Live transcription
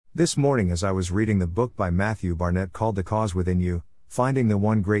This morning, as I was reading the book by Matthew Barnett called The Cause Within You, Finding the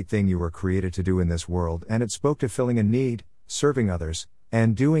One Great Thing You Were Created to Do in This World, and it spoke to filling a need, serving others,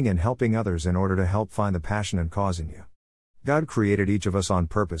 and doing and helping others in order to help find the passion and cause in you. God created each of us on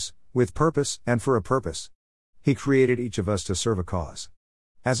purpose, with purpose, and for a purpose. He created each of us to serve a cause.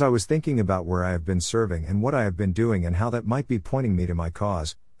 As I was thinking about where I have been serving and what I have been doing and how that might be pointing me to my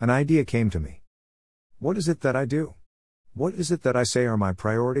cause, an idea came to me. What is it that I do? What is it that I say are my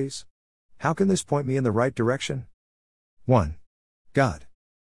priorities? How can this point me in the right direction? 1. God.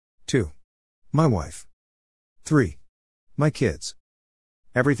 2. My wife. 3. My kids.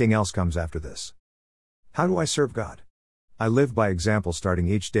 Everything else comes after this. How do I serve God? I live by example, starting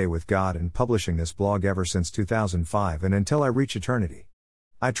each day with God and publishing this blog ever since 2005 and until I reach eternity.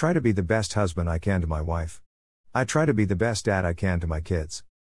 I try to be the best husband I can to my wife. I try to be the best dad I can to my kids.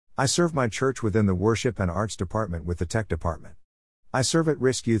 I serve my church within the worship and arts department with the tech department. I serve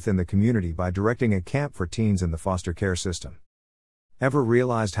at-risk youth in the community by directing a camp for teens in the foster care system. Ever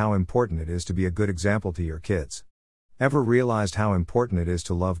realized how important it is to be a good example to your kids? Ever realized how important it is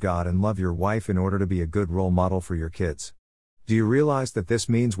to love God and love your wife in order to be a good role model for your kids? Do you realize that this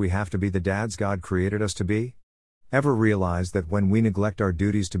means we have to be the dads God created us to be? Ever realize that when we neglect our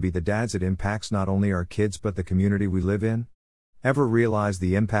duties to be the dads, it impacts not only our kids but the community we live in? Ever realize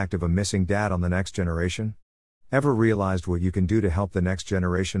the impact of a missing dad on the next generation? Ever realized what you can do to help the next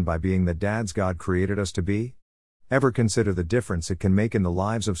generation by being the dads God created us to be? Ever consider the difference it can make in the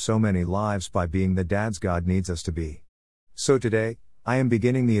lives of so many lives by being the dads God needs us to be? So today, I am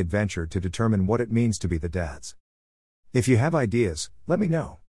beginning the adventure to determine what it means to be the dads. If you have ideas, let me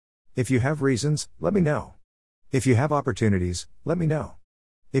know. If you have reasons, let me know. If you have opportunities, let me know.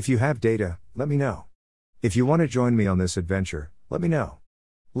 If you have data, let me know. If you want to join me on this adventure, let me know.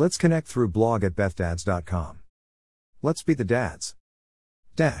 Let's connect through blog@bethdads.com. Let's be the dads.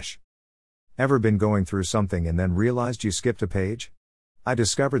 Ever been going through something and then realized you skipped a page? I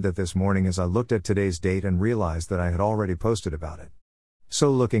discovered that this morning as I looked at today's date and realized that I had already posted about it. So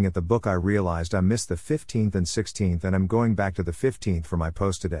looking at the book, I realized I missed the 15th and 16th, and I'm going back to the 15th for my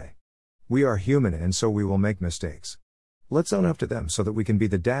post today. We are human and so we will make mistakes. Let's own up to them so that we can be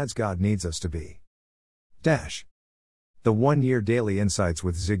the dads God needs us to be. The 1 Year Daily Insights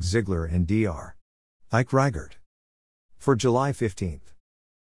with Zig Ziglar and Dr. Ike Reighard. For July 15th.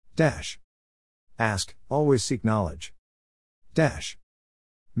 Ask, always seek knowledge.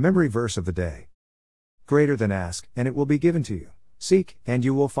 Memory verse of the day. Greater than ask, and it will be given to you. Seek, and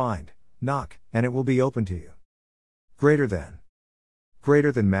you will find. Knock, and it will be open to you. Greater than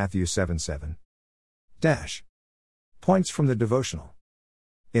Matthew 7:7. Points from the devotional.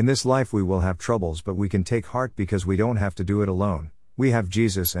 In this life we will have troubles, but we can take heart because we don't have to do it alone. We have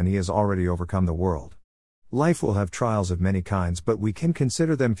Jesus and He has already overcome the world. Life will have trials of many kinds, but we can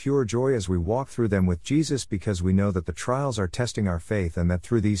consider them pure joy as we walk through them with Jesus, because we know that the trials are testing our faith and that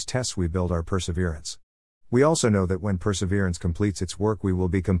through these tests we build our perseverance. We also know that when perseverance completes its work, we will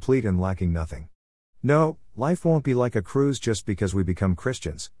be complete and lacking nothing. No, life won't be like a cruise just because we become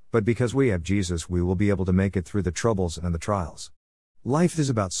Christians, but because we have Jesus we will be able to make it through the troubles and the trials. Life is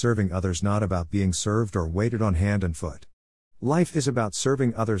about serving others, not about being served or waited on hand and foot. Life is about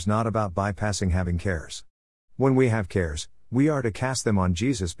serving others, not about bypassing having cares. When we have cares, we are to cast them on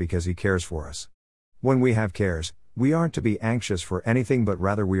Jesus because He cares for us. When we have cares, we aren't to be anxious for anything, but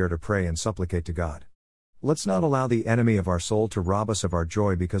rather we are to pray and supplicate to God. Let's not allow the enemy of our soul to rob us of our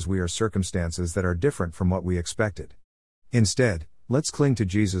joy because we are circumstances that are different from what we expected. Instead, let's cling to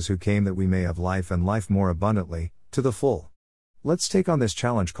Jesus who came that we may have life and life more abundantly, to the full. Let's take on this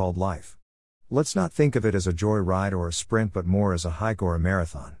challenge called life. Let's not think of it as a joy ride or a sprint, but more as a hike or a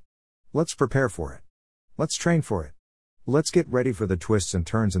marathon. Let's prepare for it. Let's train for it. Let's get ready for the twists and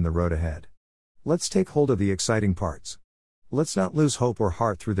turns in the road ahead. Let's take hold of the exciting parts. Let's not lose hope or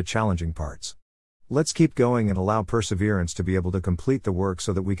heart through the challenging parts. Let's keep going and allow perseverance to be able to complete the work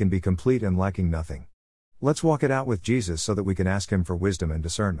so that we can be complete and lacking nothing. Let's walk it out with Jesus so that we can ask Him for wisdom and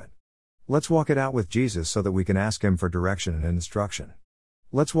discernment. Let's walk it out with Jesus so that we can ask Him for direction and instruction.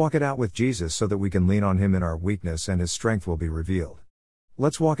 Let's walk it out with Jesus so that we can lean on Him in our weakness and His strength will be revealed.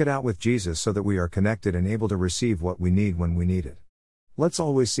 Let's walk it out with Jesus so that we are connected and able to receive what we need when we need it. Let's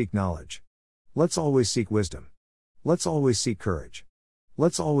always seek knowledge. Let's always seek wisdom. Let's always seek courage.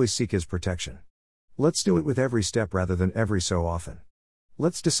 Let's always seek His protection. Let's do it with every step rather than every so often.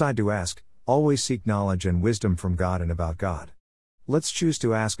 Let's decide to ask, always seek knowledge and wisdom from God and about God. Let's choose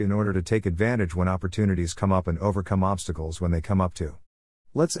to ask in order to take advantage when opportunities come up and overcome obstacles when they come up too.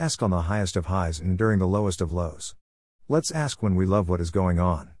 Let's ask on the highest of highs and during the lowest of lows. Let's ask when we love what is going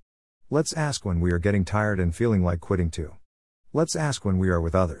on. Let's ask when we are getting tired and feeling like quitting too. Let's ask when we are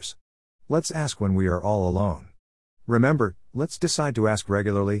with others. Let's ask when we are all alone. Remember, let's decide to ask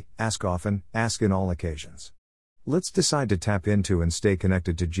regularly, ask often, ask in all occasions. Let's decide to tap into and stay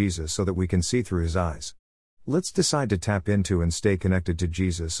connected to Jesus so that we can see through His eyes. Let's decide to tap into and stay connected to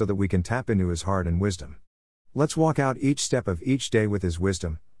Jesus so that we can tap into His heart and wisdom. Let's walk out each step of each day with His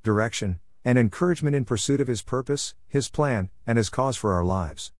wisdom, direction, and encouragement in pursuit of His purpose, His plan, and His cause for our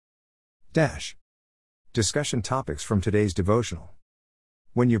lives. Discussion topics from today's devotional.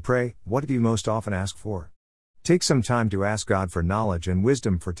 When you pray, what do you most often ask for? Take some time to ask God for knowledge and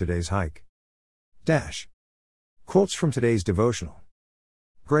wisdom for today's hike. Quotes from today's devotional.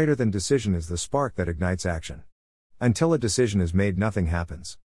 Greater than decision is the spark that ignites action. Until a decision is made, nothing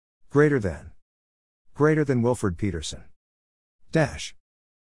happens. Greater than Wilford Peterson.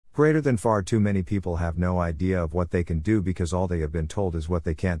 Greater than far too many people have no idea of what they can do because all they have been told is what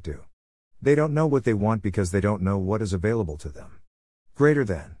they can't do. They don't know what they want because they don't know what is available to them. Greater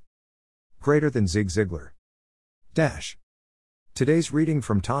than Zig Ziglar. Today's reading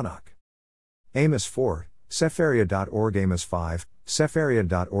from Tanakh. Amos 4, Sefaria.org, Amos 5,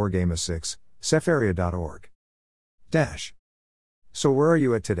 Sefaria.org, Amos 6, Sefaria.org. So where are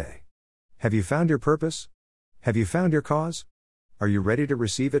you at today? Have you found your purpose? Have you found your cause? Are you ready to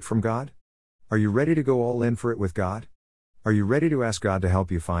receive it from God? Are you ready to go all in for it with God? Are you ready to ask God to help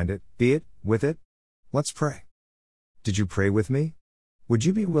you find it, be it, with it? Let's pray. Did you pray with me? Would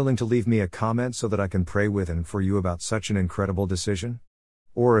you be willing to leave me a comment so that I can pray with and for you about such an incredible decision?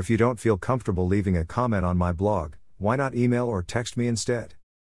 Or if you don't feel comfortable leaving a comment on my blog, why not email or text me instead?